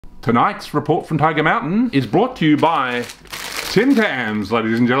Tonight's report from Tiger Mountain is brought to you by Tim Tams,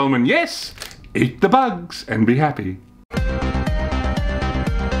 ladies and gentlemen. Yes, eat the bugs and be happy.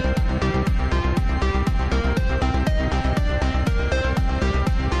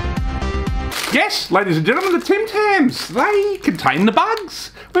 Yes, ladies and gentlemen, the Tim Tams, they contain the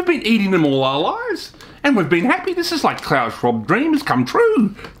bugs. We've been eating them all our lives, and we've been happy. This is like Klaus Schwab's dream has come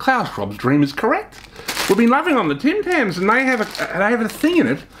true. Klaus Schwab's dream is correct. We've been loving on the Tim Tams, and they have a thing in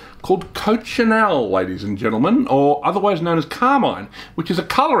it called cochineal, ladies and gentlemen, or otherwise known as carmine, which is a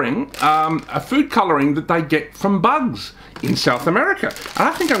colouring, a food colouring that they get from bugs in South America. And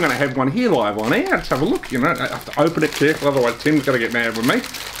I think I'm going to have one here live on air. Let's have a look. You know, I have to open it carefully, otherwise Tim's going to get mad with me.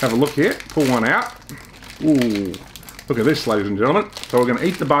 Have a look here. Pull one out. Ooh, look at this, ladies and gentlemen. So we're going to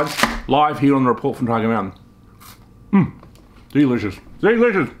eat the bugs live here on the report from Tiger Mountain. Delicious,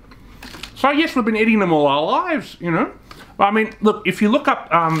 delicious. So yes, we've been eating them all our lives, you know. I mean, look, if you look up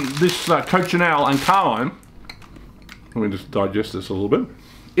this cochineal and carmine, let me just digest this a little bit.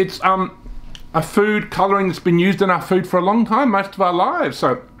 It's a food colouring that's been used in our food for a long time, most of our lives.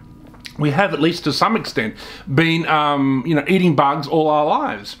 So we have, at least to some extent, been, you know, eating bugs all our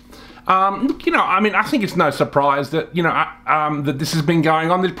lives. Look, you know, I mean, I think it's no surprise that, you know, that this has been going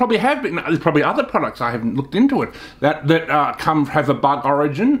on. There's probably other products, I haven't looked into it, that have a bug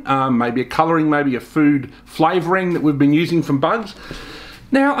origin, maybe a colouring, maybe a food flavouring that we've been using from bugs.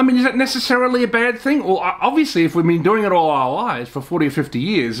 Now, I mean, is that necessarily a bad thing? Well, obviously, if we've been doing it all our lives for 40 or 50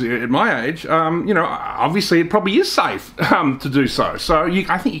 years at my age, you know, obviously it probably is safe to do so. So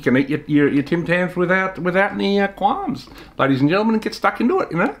I think you can eat your Tim Tams without any qualms, ladies and gentlemen, and get stuck into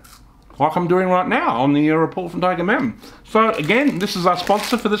it, you know, like I'm doing right now on the report from Tiger Mountain. So again, this is our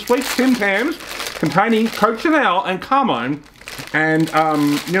sponsor for this week, Tim Tams, containing cochineal and carmine, and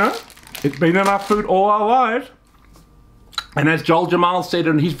you know, it's been in our food all our lives. And as Joel Jamal said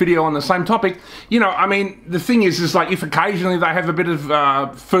in his video on the same topic, you know, I mean, the thing is like if occasionally they have a bit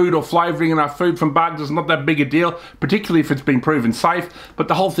of food or flavouring in our food from bugs, it's not that big a deal, particularly if it's been proven safe. But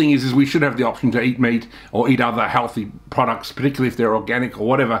the whole thing is we should have the option to eat meat or eat other healthy products, particularly if they're organic or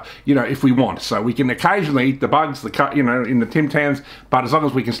whatever, you know, if we want. So we can occasionally eat the bugs, you know, in the Tim Tams, but as long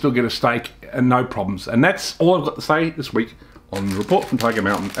as we can still get a steak, and no problems. And that's all I've got to say this week on the report from Tiger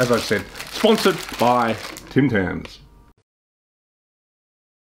Mountain. As I said, sponsored by Tim Tams.